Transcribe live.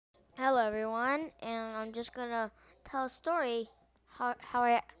everyone, and I'm just gonna tell a story how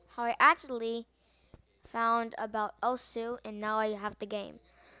I actually found about OSU, and now I have the game.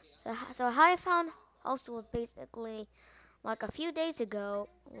 So how I found OSU was basically like a few days ago,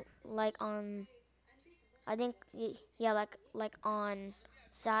 like on I think yeah like on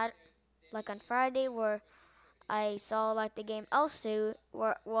Sat like on Friday where I saw like the game OSU,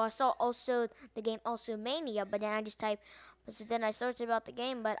 I saw also the game OSU Mania, but then I just typed, so then I searched about the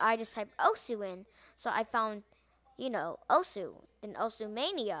game, but I just typed OSU in, so I found, OSU, then OSU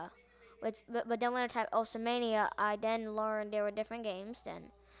Mania, but then when I typed OSU Mania, I then learned there were different games.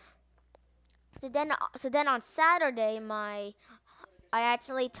 So then on Saturday, I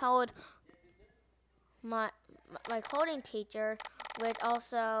actually told my my coding teacher, which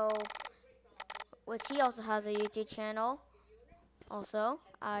also which he also has a YouTube channel. Also,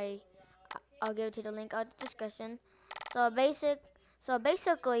 I'll give it to the link of the discussion. So basic, so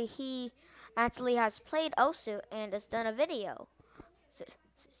basically, he actually has played OSU and has done a video. So,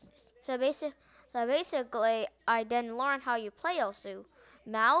 so basic, so basically, I then learned how you play OSU,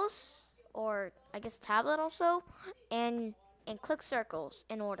 mouse or I guess tablet also, and click circles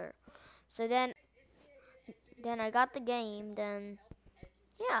in order. So then I got the game. Then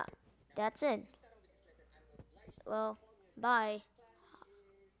yeah, that's it. Well, bye.